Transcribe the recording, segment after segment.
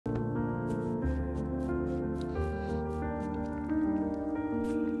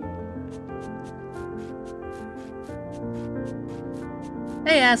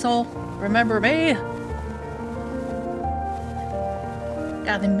Hey, asshole. Remember me?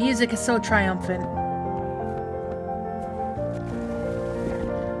 God, the music is so triumphant.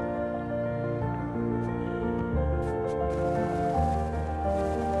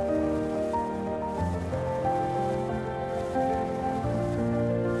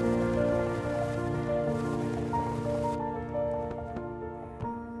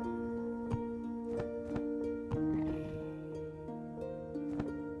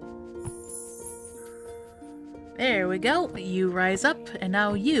 There we go. You rise up, and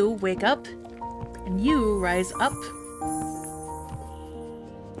now you wake up. And you rise up.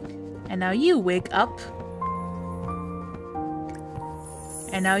 And now you wake up.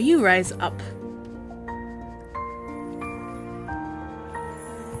 And now you rise up.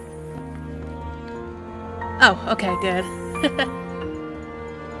 Oh, okay, good.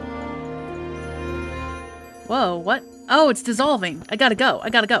 Whoa, what? Oh, it's dissolving. I gotta go.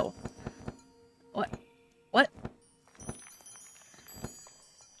 I gotta go. What? What?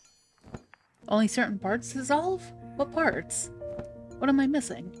 Only certain parts dissolve? What parts? What am I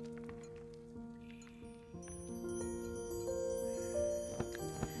missing?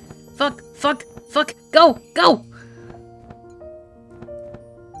 Fuck! Fuck! Fuck! Go! Go!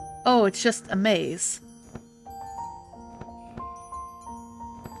 Oh, it's just a maze.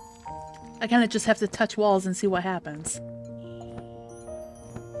 I kinda just have to touch walls and see what happens.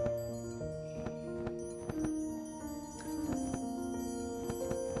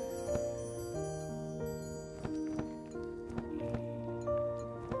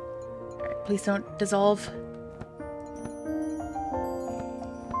 Alright, please don't dissolve.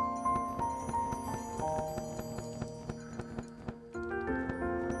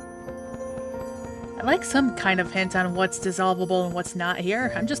 I like some kind of hint on what's dissolvable and what's not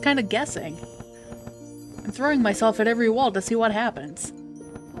here. I'm just kind of guessing. I'm throwing myself at every wall to see what happens.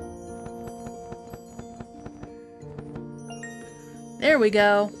 There we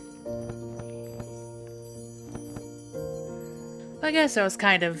go. I guess that was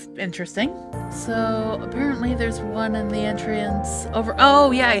kind of interesting. So, apparently there's one in the entrance over-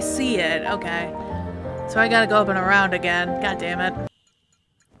 Oh, yeah, I see it. Okay. So I gotta go up and around again. God damn it.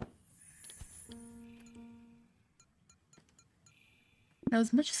 Now,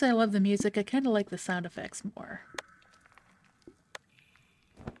 as much as I love the music, I kind of like the sound effects more.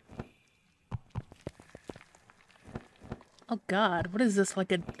 Oh god, what is this,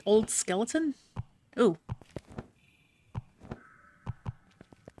 like an old skeleton? Ooh.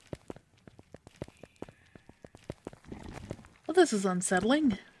 Well, this is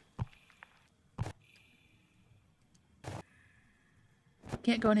unsettling.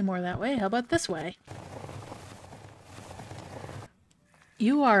 Can't go any more that way. How about this way?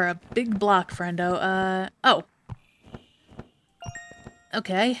 You are a big block, friendo. Oh.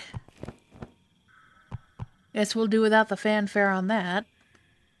 Okay. Guess we'll do without the fanfare on that.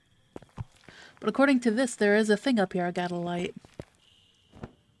 But according to this, there is a thing up here I gotta light.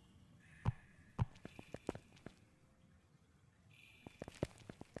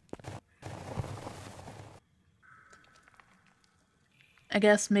 I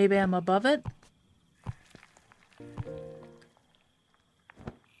guess maybe I'm above it?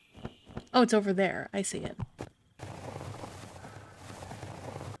 Oh, it's over there. I see it.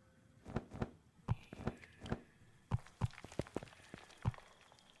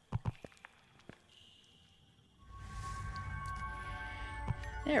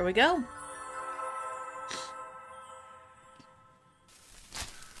 There we go.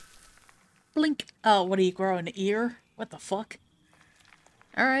 Blink. Oh, what are you growing? An ear? What the fuck?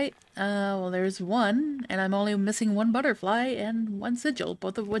 Alright. Well, there's one, and I'm only missing one butterfly and one sigil,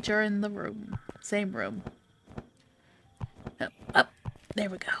 both of which are in the room. Same room. Up. There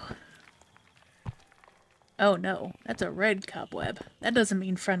we go. Oh no, that's a red cobweb. That doesn't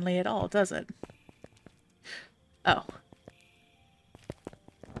mean friendly at all, does it? Oh.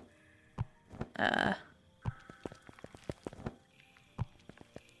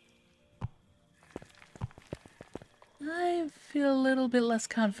 I feel a little bit less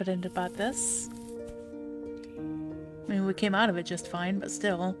confident about this. I mean, we came out of it just fine, but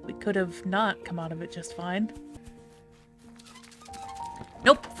still, we could have not come out of it just fine.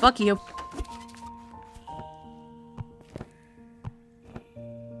 Nope, fuck you.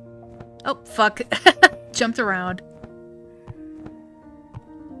 Oh, fuck. Jumped around.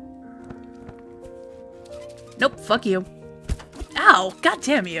 Nope, fuck you. Ow! God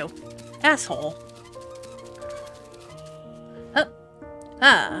damn you. Asshole.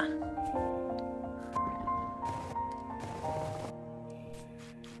 Ah.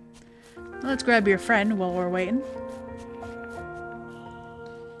 Let's grab your friend while we're waiting.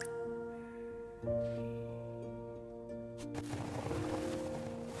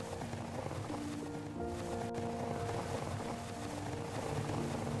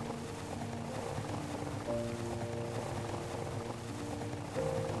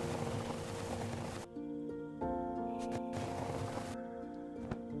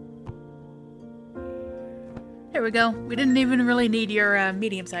 There we go. We didn't even really need your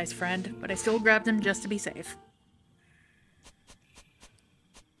medium-sized friend, but I still grabbed him just to be safe.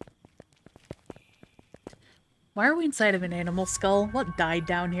 Why are we inside of an animal skull? What died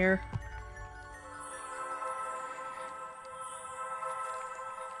down here?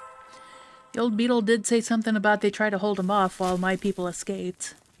 The old beetle did say something about they tried to hold him off while my people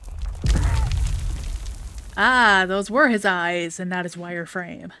escaped. Ah, those were his eyes and not his wire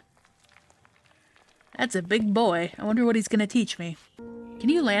frame. That's a big boy. I wonder what he's gonna teach me. Can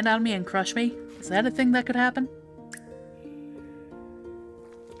you land on me and crush me? Is that a thing that could happen?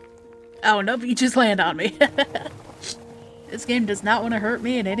 Oh, nope, you just land on me. This game does not want to hurt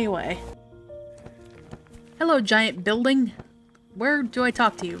me in any way. Hello, giant building. Where do I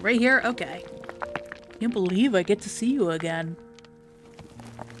talk to you? Right here? Okay. Can't believe I get to see you again.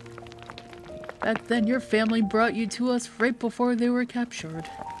 Back then, your family brought you to us right before they were captured.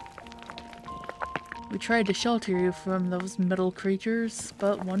 We tried to shelter you from those metal creatures,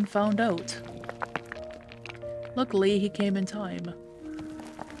 but one found out. Luckily, he came in time.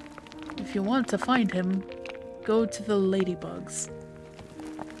 If you want to find him, go to the ladybugs.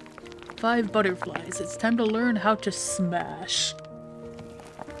 5 butterflies. It's time to learn how to smash.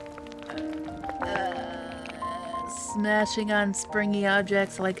 Smashing on springy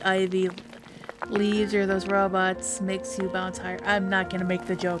objects like ivy, leaves, or those robots makes you bounce higher. I'm not gonna make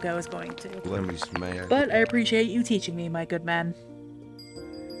the joke I was going to. Let me smash. But I appreciate you teaching me, my good man.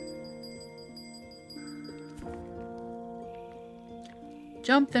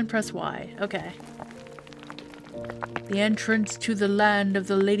 Jump, then press Y. Okay. The entrance to the land of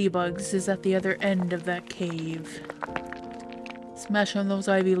the ladybugs is at the other end of that cave. Smash on those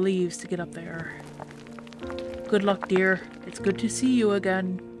ivy leaves to get up there. Good luck, dear. It's good to see you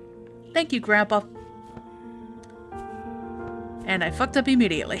again. Thank you, Grandpa. And I fucked up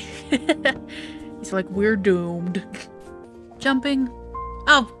immediately. He's like, we're doomed. Jumping.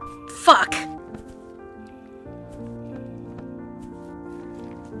 Oh, fuck!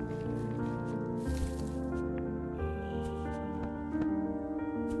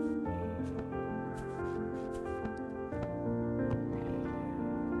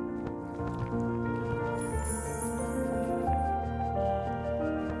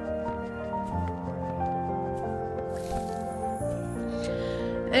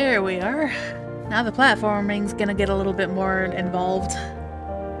 There we are. Now the platforming's gonna get a little bit more involved.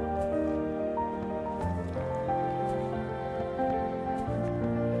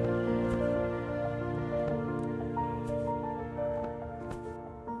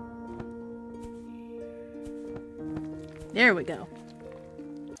 There we go.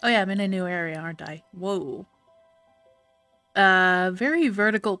 Oh yeah, I'm in a new area, aren't I? Whoa. Very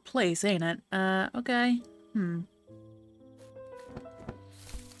vertical place, ain't it? Okay.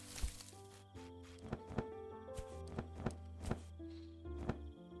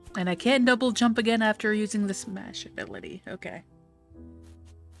 And I can't double jump again after using the smash ability. Okay.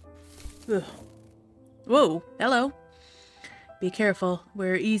 Ugh. Whoa, hello. Be careful,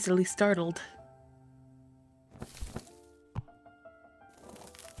 we're easily startled.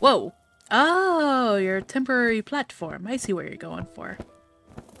 Whoa. Oh, you're a temporary platform. I see where you're going for.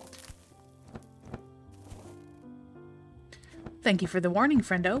 Thank you for the warning,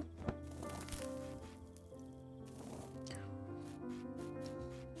 friendo.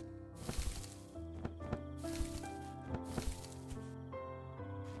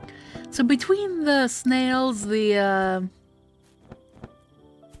 So between the snails, the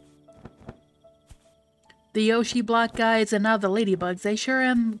Yoshi block guys, and now the ladybugs, I sure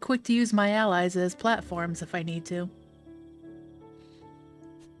am quick to use my allies as platforms if I need to.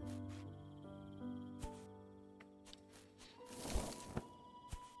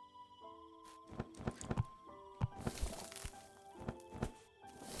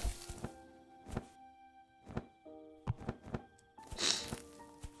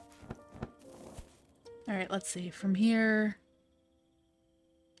 Alright, let's see. From here...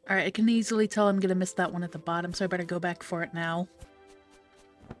 Alright, I can easily tell I'm gonna miss that one at the bottom, so I better go back for it now.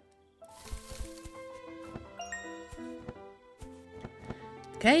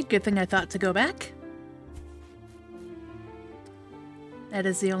 Okay, good thing I thought to go back. That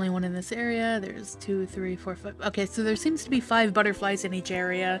is the only one in this area. There's 2, 3, 4, 5... Okay, so there seems to be 5 butterflies in each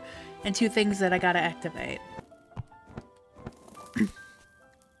area, and 2 things that I gotta activate.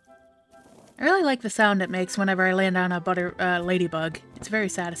 I really like the sound it makes whenever I land on a ladybug. It's very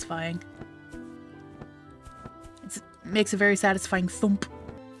satisfying. It makes a very satisfying thump.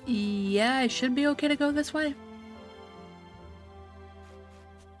 Yeah, I should be okay to go this way.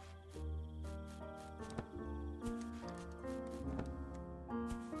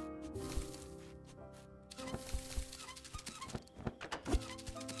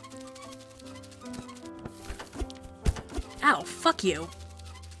 Ow, fuck you.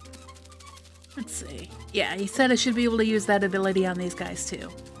 Let's see. Yeah, he said I should be able to use that ability on these guys too.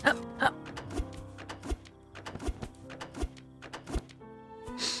 Up, up.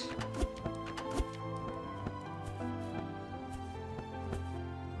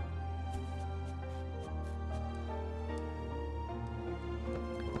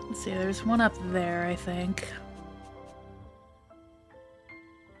 Let's see, there's one up there, I think.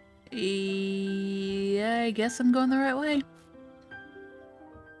 Yeah, I guess I'm going the right way.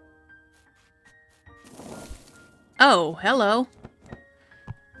 Oh, hello.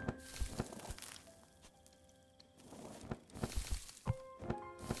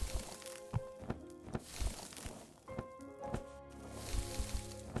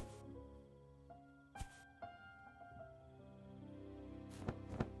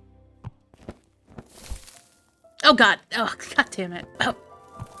 Oh god. Oh, god damn it. Up,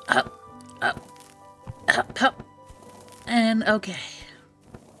 up, up, up, up. And okay.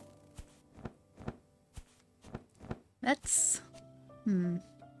 That's...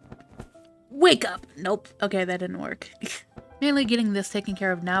 Wake up! Nope. Okay, that didn't work. Mainly getting this taken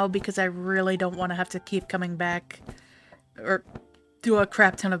care of now because I really don't want to have to keep coming back or do a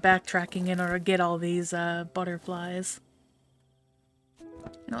crap ton of backtracking in order to get all these butterflies.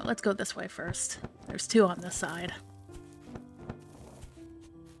 You know what, let's go this way first. There's two on this side.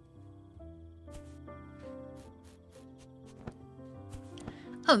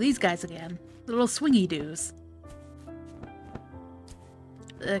 Oh, these guys again. The little swingy doos.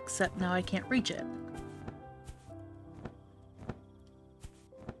 Except now I can't reach it.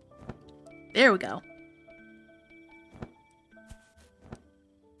 There we go.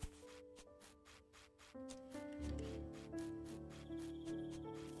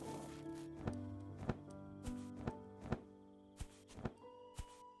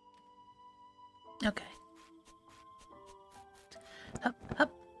 Okay. Hup,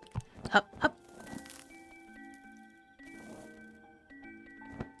 hup, hup, hup.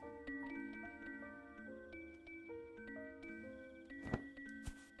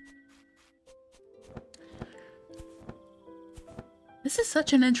 This is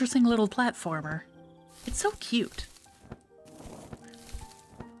such an interesting little platformer. It's so cute.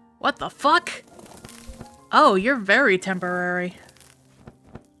 What the fuck? Oh, you're very temporary.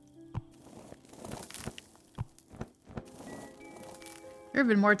 You're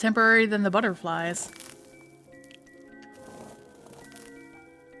even more temporary than the butterflies.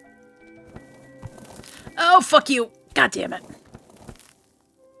 Oh, fuck you! God damn it.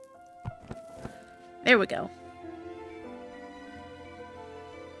 There we go.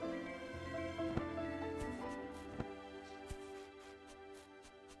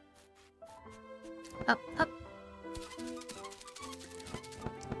 Up, up.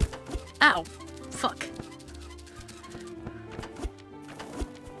 Ow. Fuck.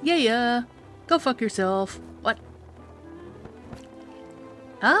 Yeah. Go fuck yourself. What?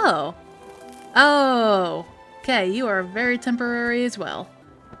 Oh. Oh. Okay, you are very temporary as well.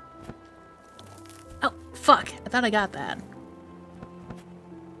 Oh, fuck. I thought I got that.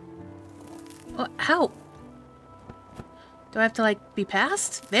 What? How? Do I have to, like, be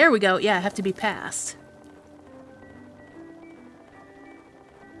passed? There we go. Yeah, I have to be passed.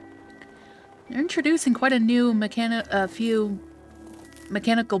 They're introducing quite a new few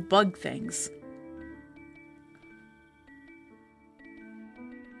mechanical bug things.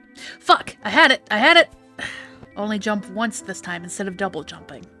 Fuck! I had it! I had it! Only jump once this time instead of double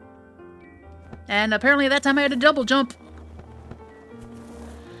jumping. And apparently that time I had a double jump.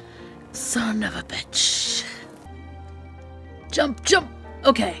 Son of a bitch. Jump, jump!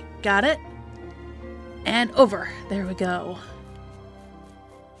 Okay, got it. And over. There we go.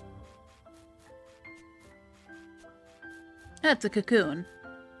 That's a cocoon.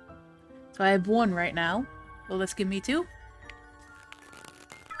 So I have one right now. Will this give me two?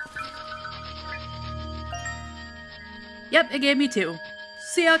 Yep, it gave me two.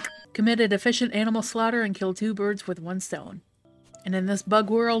 Siak! Committed efficient animal slaughter and killed 2 birds with 1 stone. And in this bug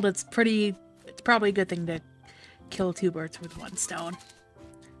world, it's probably a good thing to kill 2 birds with 1 stone.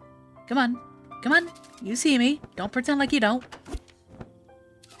 Come on. Come on. You see me. Don't pretend like you don't.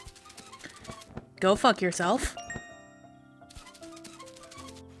 Go fuck yourself.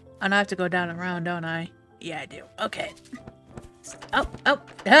 And I have to go down and around, don't I? Yeah, I do. Okay. Oh, oh.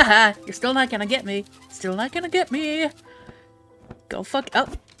 Haha. You're still not gonna get me. Still not gonna get me. Go fuck. Oh,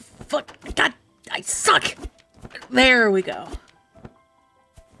 fuck. God, I suck. There we go.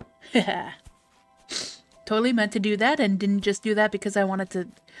 Haha. Totally meant to do that and didn't just do that because I wanted to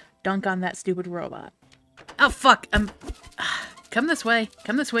dunk on that stupid robot. Oh, fuck. Come this way.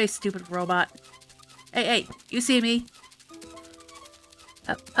 Come this way, stupid robot. Hey, hey. You see me.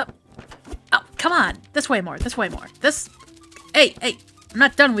 Up, up. Oh, come on. This way more. This way more. This... Hey, hey. I'm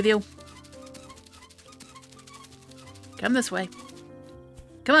not done with you. Come this way.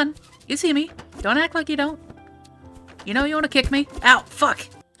 Come on. You see me. Don't act like you don't. You know you want to kick me. Ow, fuck.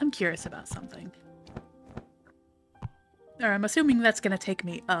 I'm curious about something. Or I'm assuming that's going to take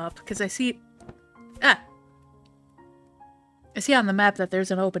me up, because I see... Ah! I see on the map that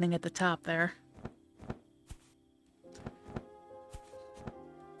there's an opening at the top there.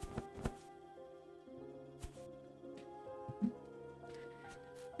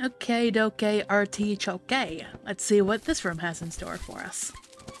 Okay, doke, artichoke. Let's see what this room has in store for us.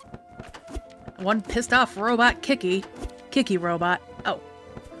 One pissed off robot Kicky. Kicky robot. Oh.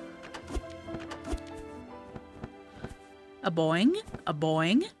 A boing. A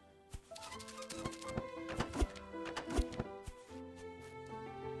boing.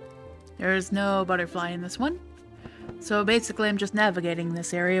 There's no butterfly in this one. So basically I'm just navigating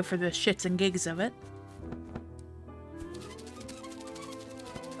this area for the shits and gigs of it.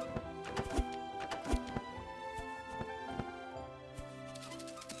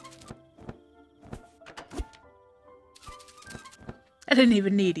 I didn't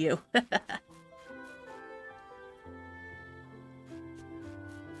even need you.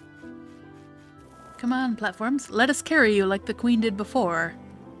 Come on, platforms. Let us carry you like the queen did before.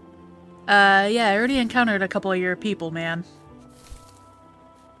 Yeah, I already encountered a couple of your people, man.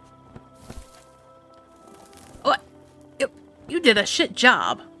 What? You did a shit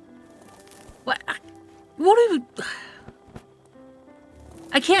job. What? What do you...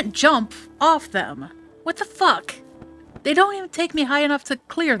 I can't jump off them. What the fuck? They don't even take me high enough to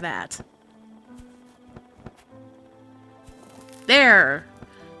clear that. There.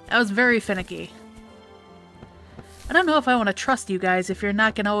 That was very finicky. I don't know if I want to trust you guys if you're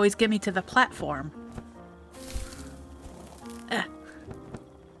not going to always get me to the platform.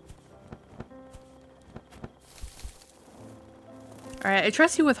 Alright, I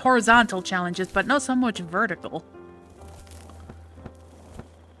trust you with horizontal challenges, but not so much vertical.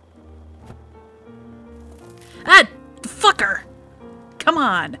 Ah! Fucker! Come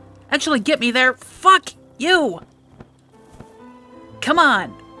on! Actually get me there! Fuck you! Come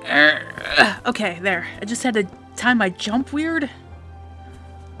on! Okay, there. I just had to time my jump weird.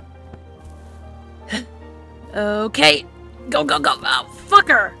 Okay. Go, go, go! Oh,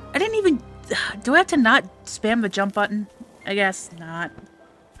 fucker! I didn't even... Do I have to not spam the jump button? I guess not.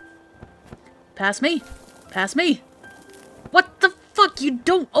 Pass me. Pass me. What the fuck? You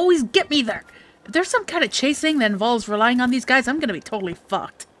don't always get me there! If there's some kind of chasing that involves relying on these guys, I'm gonna be totally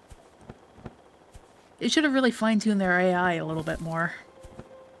fucked. They should have really fine-tuned their AI a little bit more.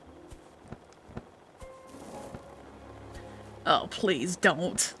 Oh, please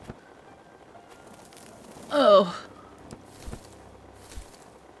don't. Oh.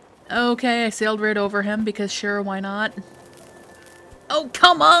 Okay, I sailed right over him because sure, why not? Oh,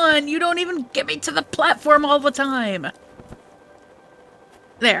 come on! You don't even get me to the platform all the time!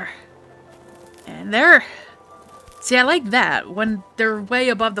 There. And there. See, I like that, when they're way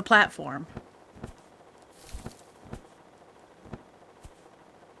above the platform.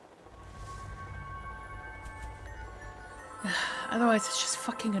 Otherwise, it's just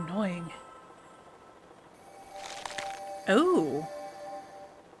fucking annoying. Oh.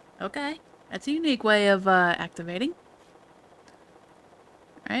 Okay. That's a unique way of activating.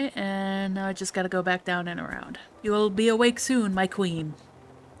 Alright, and now I just gotta go back down and around. You will be awake soon, my queen.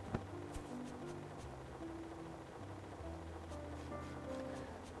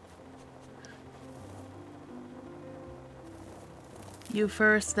 You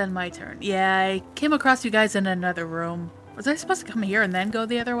first, then my turn. Yeah, I came across you guys in another room. Was I supposed to come here and then go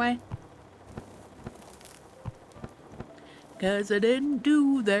the other way? 'Cause I didn't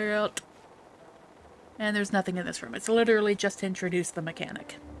do that. And there's nothing in this room. It's literally just to introduce the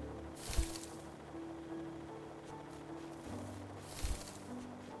mechanic.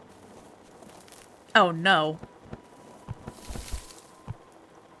 Oh no.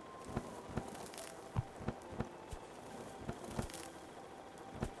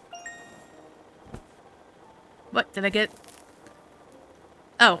 What, did I get?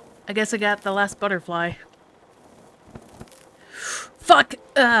 Oh, I guess I got the last butterfly. Fuck!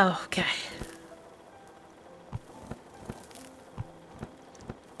 Oh, okay.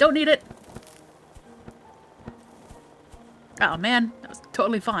 Don't need it! Oh man, that was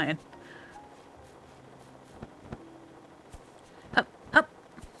totally fine. Up, up!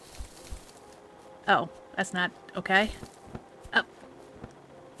 Oh, that's not okay. Up.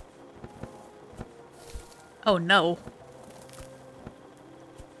 Oh no.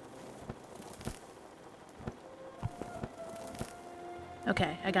 Okay.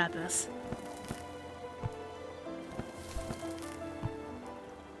 I got this.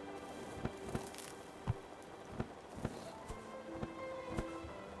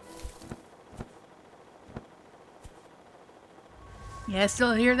 Yeah, I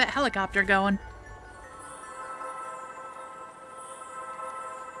still hear that helicopter going.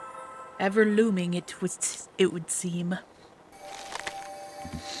 Ever looming, it would seem.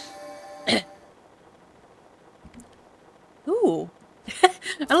 Ooh.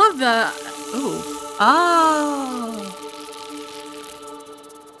 I love the... Ooh. Oh.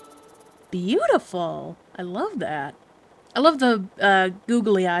 Beautiful. I love that. I love the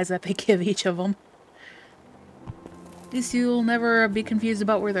googly eyes that they give each of them. At least you'll never be confused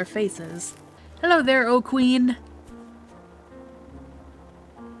about where their face is. Hello there, O Queen.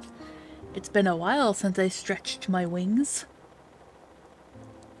 It's been a while since I stretched my wings.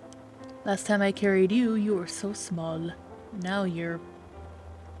 Last time I carried you, you were so small. Now you're...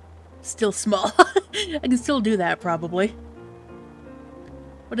 still small. I can still do that, probably.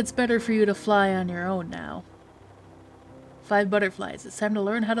 But it's better for you to fly on your own now. 5 butterflies. It's time to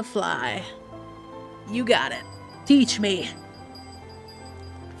learn how to fly. You got it. Teach me.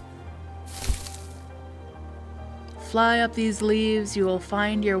 Fly up these leaves. You will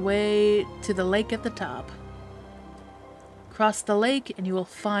find your way to the lake at the top. Cross the lake and you will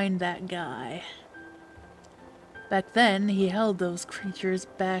find that guy. Back then, he held those creatures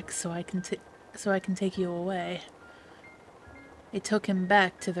back so I can take you away. They took him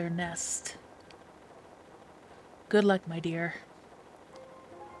back to their nest. Good luck, my dear.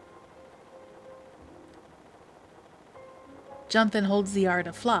 Jump then holds the R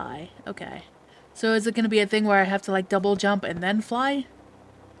to fly. Okay. So is it going to be a thing where I have to like double jump and then fly?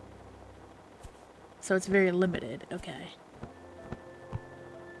 So it's very limited. Okay.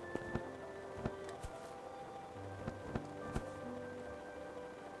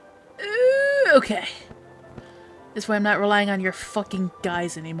 Okay. This way I'm not relying on your fucking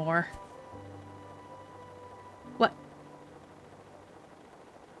guys anymore. What?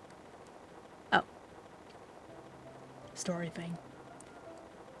 Oh. Story thing.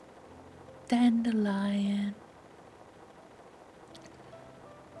 Dandelion.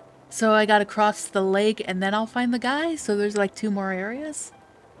 So I gotta cross the lake and then I'll find the guy? So there's like 2 more areas?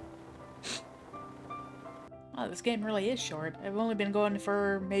 Oh, this game really is short. I've only been going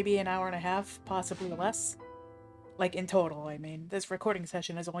for maybe an hour and a half, possibly less. Like, in total, I mean. This recording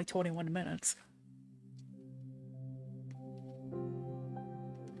session is only 21 minutes.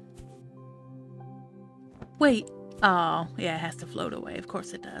 Wait. Oh, yeah, it has to float away. Of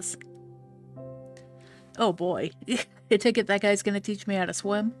course it does. Oh, boy. I take it that guy's gonna teach me how to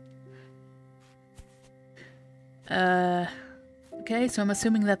swim? Okay, so I'm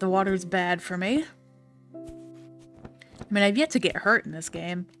assuming that the water's bad for me. I mean, I've yet to get hurt in this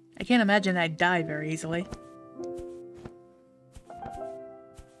game. I can't imagine I'd die very easily.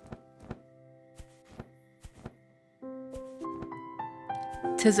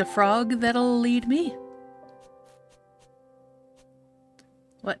 'Tis a frog that'll lead me.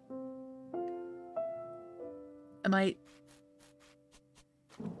 What? Am I...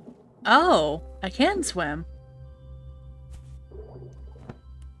 Oh, I can swim.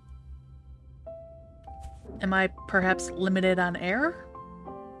 Am I perhaps limited on air?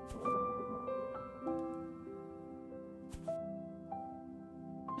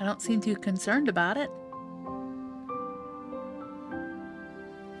 I don't seem too concerned about it.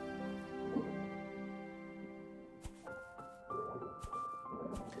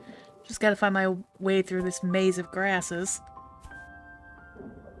 Just gotta find my way through this maze of grasses.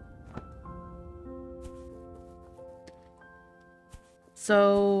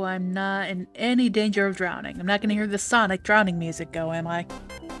 So I'm not in any danger of drowning. I'm not gonna hear the Sonic drowning music go, am I?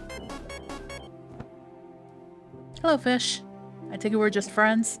 Hello, fish. I take it we're just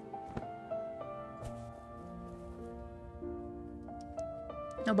friends?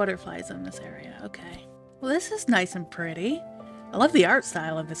 No butterflies in this area. Okay. Well, this is nice and pretty. I love the art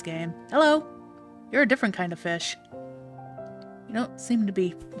style of this game. Hello. You're a different kind of fish. You don't seem to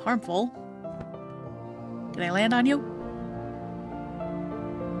be harmful. Can I land on you?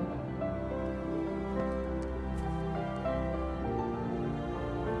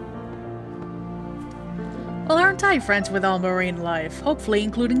 Well, aren't I friends with all marine life? Hopefully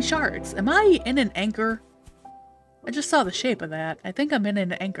including sharks. Am I in an anchor? I just saw the shape of that. I think I'm in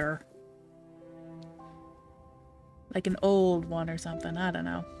an anchor. Like an old one or something. I don't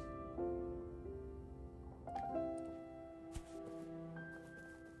know.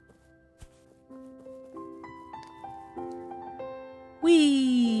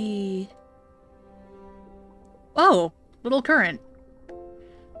 Whee! Oh! Little current.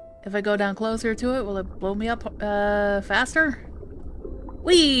 If I go down closer to it, will it blow me up faster?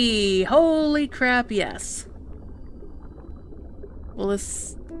 Whee! Holy crap, yes. Will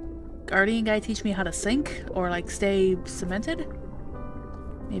this guardian guy teach me how to sink? Or, like, stay cemented?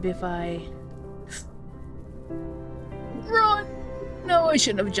 Maybe if I... Run! No, I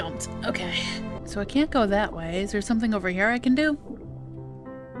shouldn't have jumped. Okay. So I can't go that way. Is there something over here I can do?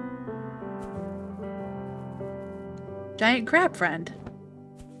 Giant crab friend.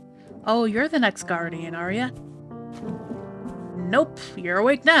 Oh, you're the next guardian, are ya? Nope, you're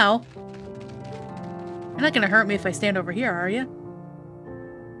awake now. You're not gonna hurt me if I stand over here, are you?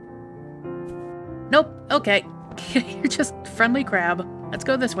 Nope, okay. You're just friendly crab. Let's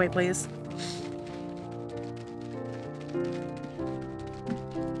go this way, please.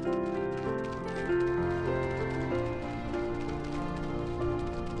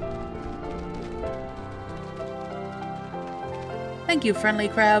 Thank you, friendly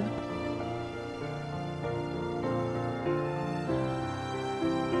crab.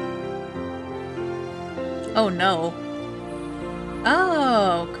 Oh no.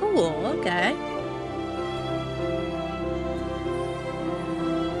 Oh, cool, okay.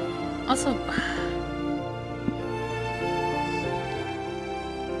 Also...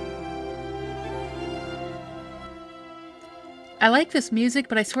 I like this music,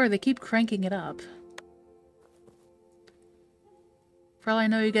 but I swear they keep cranking it up. For all I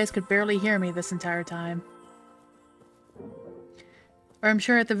know, you guys could barely hear me this entire time. Or I'm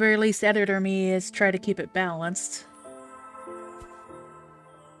sure at the very least editor me is try to keep it balanced.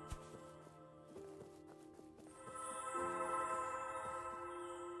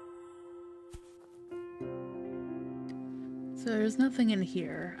 So there's nothing in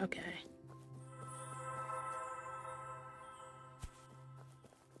here. Okay.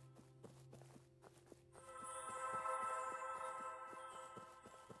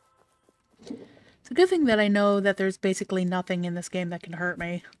 It's a good thing that I know that there's basically nothing in this game that can hurt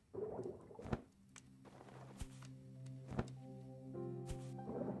me.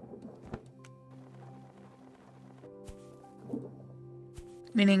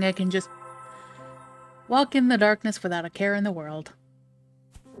 Meaning I can just walk in the darkness without a care in the world.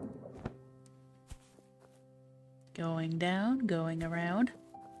 Going down, going around.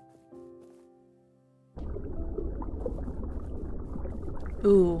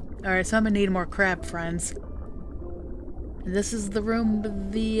 Ooh, alright, so I'm gonna need more crab friends. This is the room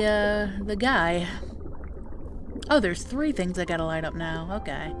with the guy. Oh, there's 3 things I gotta light up now.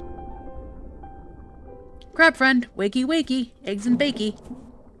 Okay. Crab friend, wakey wakey, eggs and bakey.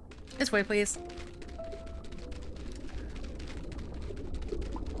 This way, please.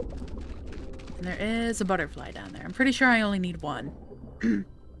 And there is a butterfly down there. I'm pretty sure I only need 1. If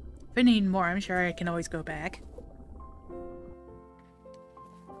I need more, I'm sure I can always go back.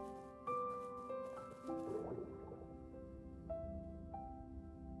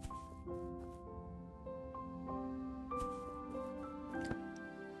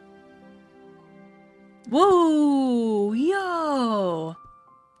 Whoa! Yo!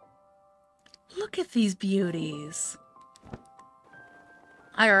 Look at these beauties.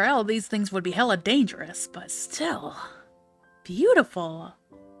 IRL, these things would be hella dangerous, but still. Beautiful.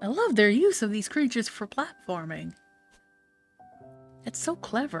 I love their use of these creatures for platforming. It's so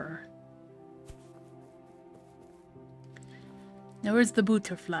clever. Now where's the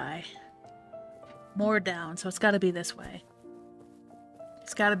butterfly? More down, so it's gotta be this way.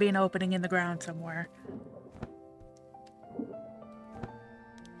 It's gotta be an opening in the ground somewhere.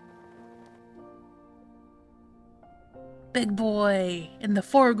 Big boy in the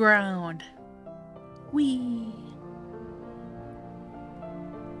foreground. Whee!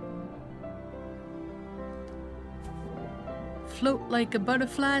 Float like a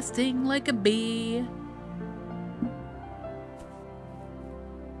butterfly, sting like a bee.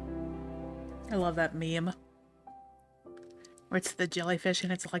 I love that meme. Where it's the jellyfish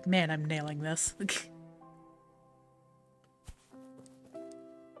and it's like, man, I'm nailing this.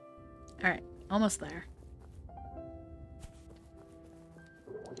 Alright, almost there.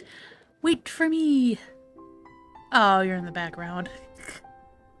 Wait for me! Oh, you're in the background.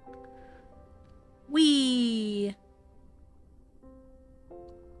 Wee!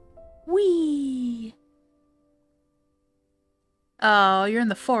 Wee! Oh, you're in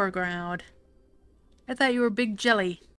the foreground. I thought you were Big Jelly.